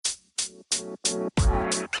What's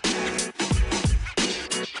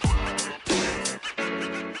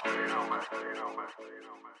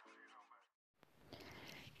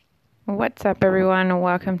up, everyone?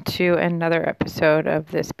 Welcome to another episode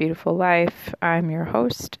of This Beautiful Life. I'm your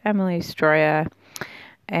host, Emily Stroya,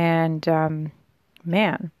 and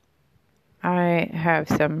man, I have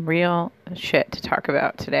some real shit to talk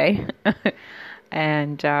about today.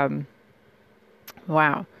 And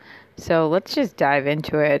wow, so let's just dive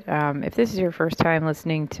into it. If this is your first time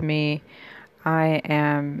listening to me, I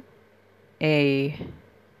am a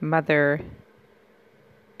mother,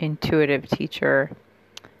 intuitive teacher,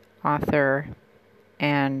 author,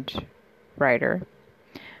 and writer.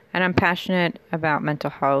 And I'm passionate about mental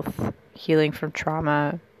health, healing from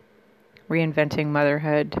trauma, reinventing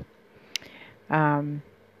motherhood, and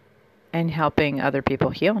helping other people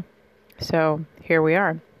heal. So here we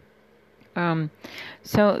are.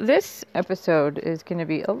 So this episode is going to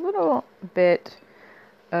be a little bit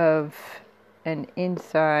of an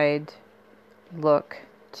inside look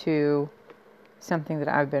to something that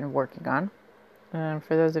I've been working on.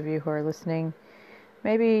 For those of you who are listening,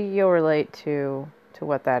 maybe you'll relate to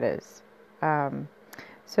what that is.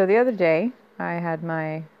 So the other day, I had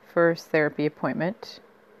my first therapy appointment,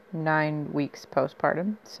 9 weeks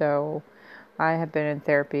postpartum. So I have been in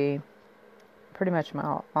therapy pretty much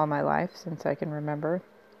all my life since I can remember.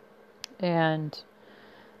 And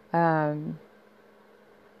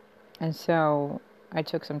so I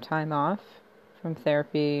took some time off from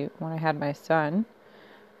therapy when I had my son.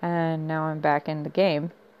 And now I'm back in the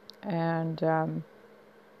game. And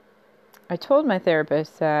I told my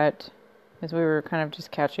therapist that, as we were kind of just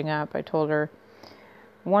catching up, I told her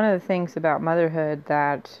one of the things about motherhood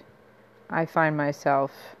that I find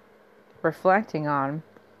myself reflecting on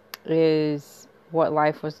is what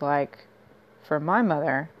life was like for my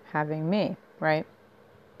mother having me, right?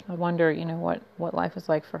 I wonder, what life was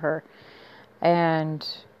like for her. And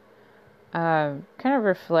kind of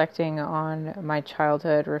reflecting on my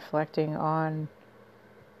childhood, reflecting on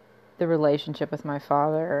the relationship with my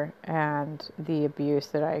father and the abuse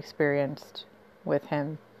that I experienced with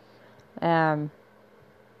him. And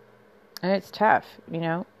it's tough,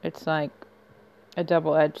 it's like a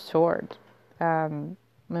double-edged sword. And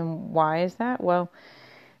why is that? Well,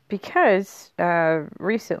 because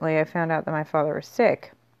recently I found out that my father was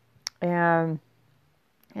sick. And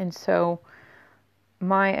so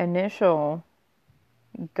my initial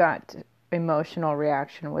gut emotional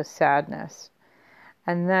reaction was sadness.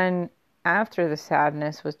 And then after the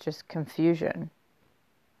sadness was just confusion.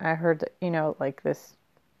 I heard, like this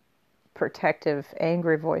protective,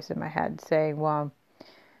 angry voice in my head saying, well,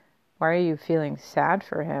 why are you feeling sad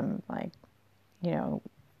for him? Like,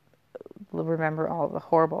 remember all the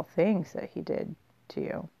horrible things that he did to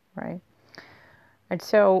you, right? And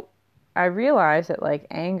so I realized that, like,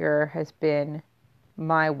 anger has been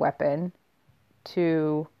my weapon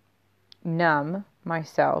to numb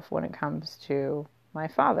myself when it comes to my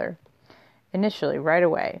father. Initially, right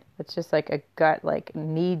away. It's just like a gut, like,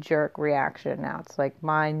 knee-jerk reaction now. It's like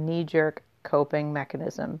my knee-jerk coping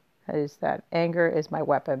mechanism is that anger is my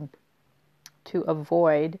weapon to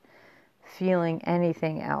avoid feeling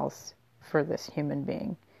anything else for this human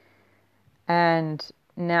being. And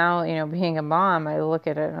now, being a mom, I look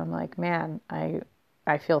at it and I'm like, man,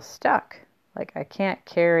 I feel stuck. Like, I can't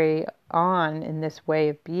carry on in this way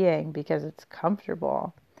of being because it's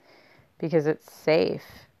comfortable, because it's safe,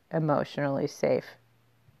 emotionally safe.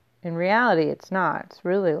 In reality, it's not. It's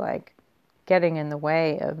really like getting in the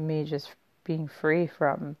way of me just being free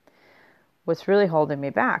from what's really holding me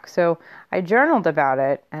back. So I journaled about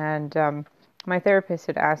it, and my therapist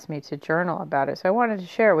had asked me to journal about it. So I wanted to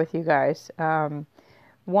share with you guys.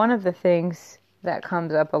 One of the things that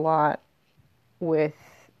comes up a lot with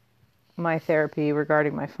my therapy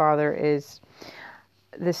regarding my father is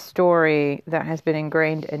this story that has been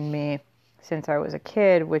ingrained in me since I was a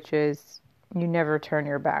kid, which is you never turn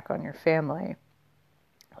your back on your family.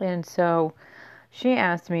 And so she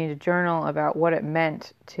asked me to journal about what it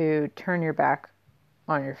meant to turn your back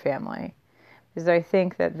on your family. Because I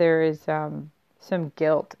think that there is some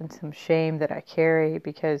guilt and some shame that I carry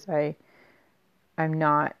because I'm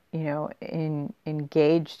not,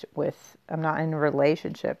 engaged with, I'm not in a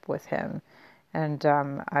relationship with him. And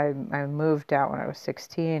I moved out when I was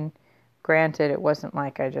 16. Granted, it wasn't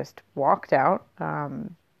like I just walked out.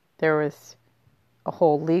 There was a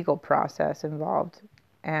whole legal process involved,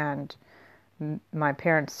 and my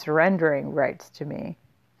parents surrendering rights to me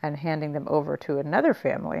and handing them over to another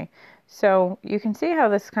family. So you can see how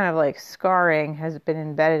this kind of like scarring has been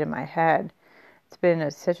embedded in my head it's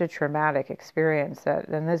been such a traumatic experience that,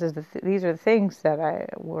 and these are the things that I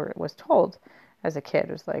was told as a kid.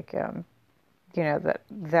 It was like,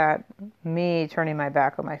 that me turning my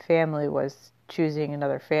back on my family was choosing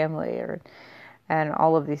another family, and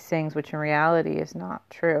all of these things, which in reality is not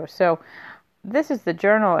true. So this is the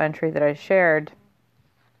journal entry that I shared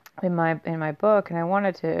in my book, and I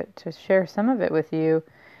wanted to share some of it with you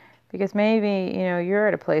because maybe you're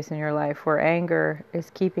at a place in your life where anger is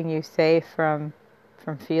keeping you safe from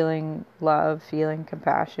feeling love, feeling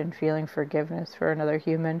compassion, feeling forgiveness for another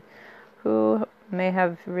human who may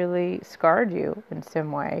have really scarred you in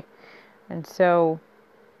some way. And so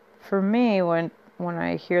for me, when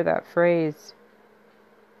I hear that phrase,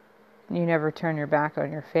 you never turn your back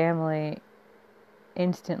on your family,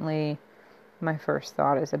 instantly my first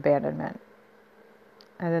thought is abandonment.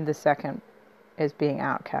 And then the second is being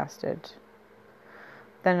outcasted.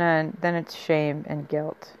 Then it's shame and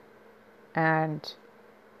guilt. And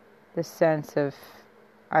the sense of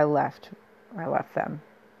I left them.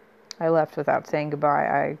 I left without saying goodbye.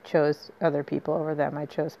 I chose other people over them. I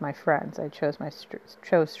chose my friends. I chose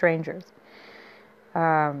strangers.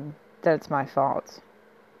 That's my fault.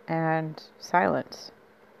 And silence.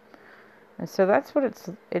 And so that's what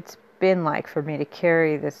it's been like for me to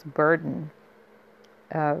carry this burden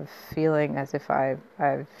of feeling as if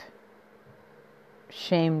I've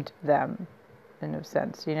shamed them in a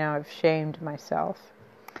sense. I've shamed myself.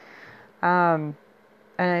 And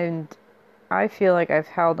I feel like I've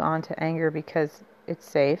held on to anger because it's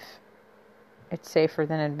safe. It's safer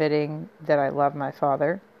than admitting that I love my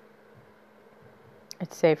father.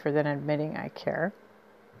 It's safer than admitting I care.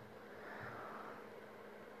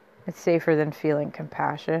 It's safer than feeling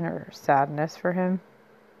compassion or sadness for him.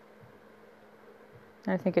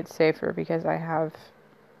 I think it's safer because I have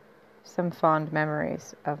some fond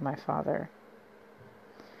memories of my father.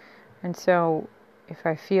 And so if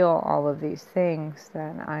I feel all of these things,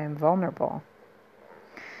 then I am vulnerable.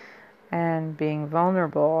 And being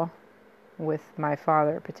vulnerable with my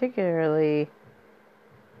father particularly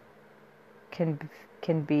can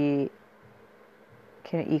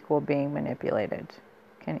equal being manipulated,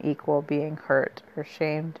 can equal being hurt or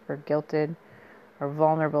shamed or guilted or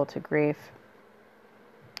vulnerable to grief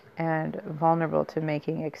and vulnerable to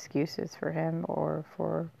making excuses for him or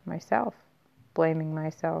for myself, blaming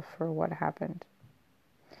myself for what happened.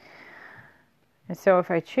 And so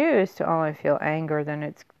if I choose to only feel anger, then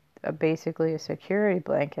it's basically a security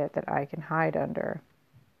blanket that I can hide under.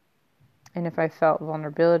 And if I felt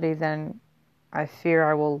vulnerability, then I fear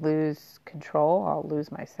I will lose control, I'll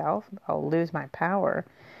lose myself, I'll lose my power.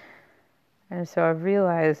 And so I've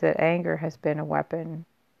realized that anger has been a weapon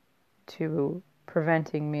to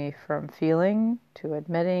preventing me from feeling, to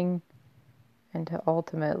admitting, and to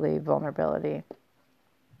ultimately vulnerability.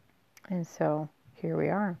 And so here we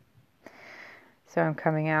are. So I'm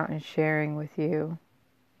coming out and sharing with you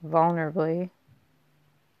vulnerably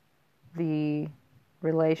the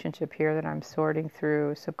relationship here that I'm sorting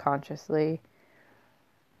through subconsciously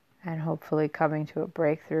and hopefully coming to a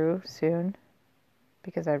breakthrough soon,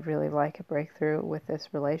 because I'd really like a breakthrough with this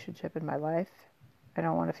relationship in my life. I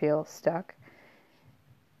don't want to feel stuck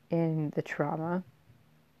in the trauma,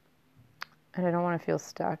 and I don't want to feel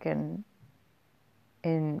stuck in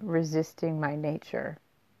resisting my nature.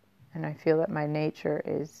 And I feel that my nature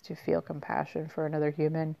is to feel compassion for another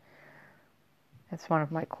human. That's one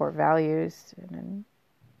of my core values. And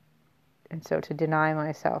so to deny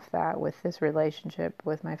myself that with this relationship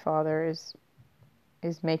with my father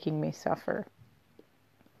is making me suffer.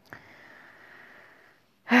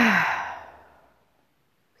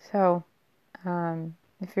 So,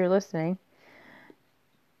 if you're listening,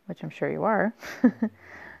 which I'm sure you are,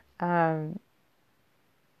 I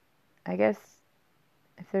guess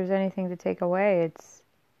if there's anything to take away, it's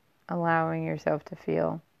allowing yourself to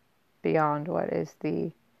feel beyond what is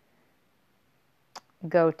the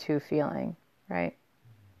go-to feeling, right?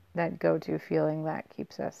 That go-to feeling that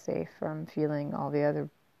keeps us safe from feeling all the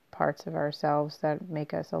other parts of ourselves that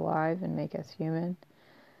make us alive and make us human,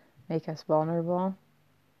 make us vulnerable.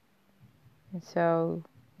 And so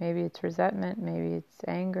maybe it's resentment, maybe it's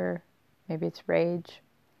anger, maybe it's rage,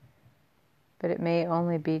 but it may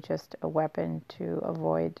only be just a weapon to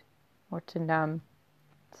avoid or to numb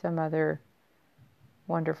some other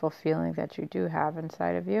wonderful feeling that you do have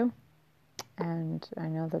inside of you. And I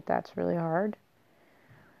know that that's really hard.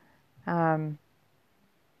 And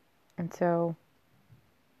so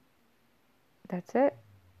that's it.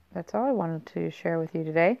 That's all I wanted to share with you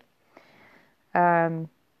today.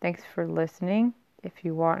 Thanks for listening. If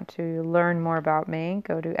you want to learn more about me,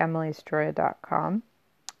 go to emilystroya.com.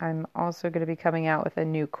 I'm also going to be coming out with a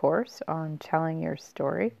new course on telling your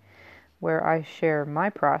story, where I share my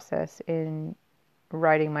process in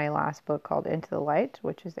writing my last book called Into the Light,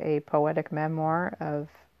 which is a poetic memoir of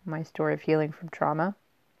my story of healing from trauma.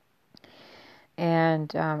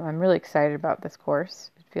 And I'm really excited about this course.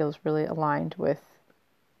 It feels really aligned with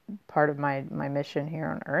part of my mission here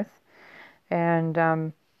on Earth. And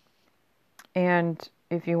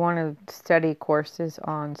if you want to study courses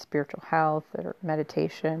on spiritual health or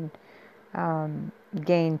meditation,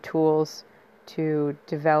 gain tools to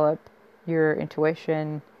develop your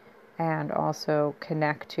intuition and also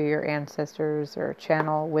connect to your ancestors or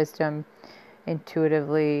channel wisdom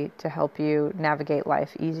intuitively to help you navigate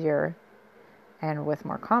life easier and with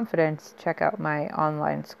more confidence, check out my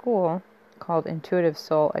online school called Intuitive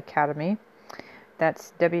Soul Academy.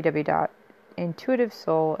 That's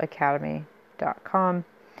www.intuitivesoulacademy.com.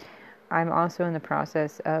 I'm also in the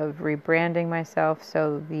process of rebranding myself,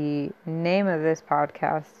 so the name of this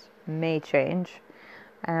podcast may change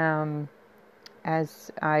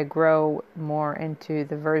as I grow more into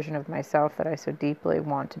the version of myself that I so deeply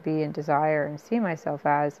want to be and desire and see myself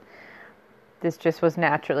as. This just was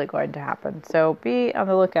naturally going to happen. So be on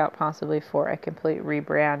the lookout possibly for a complete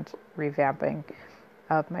revamping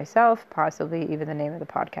of myself, possibly even the name of the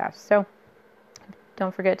podcast. So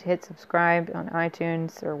don't forget to hit subscribe on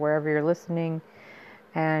iTunes or wherever you're listening,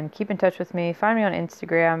 and keep in touch with me. Find me on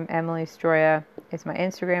Instagram. Emily Stroya is my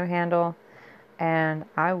Instagram handle, and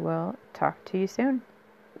I will talk to you soon.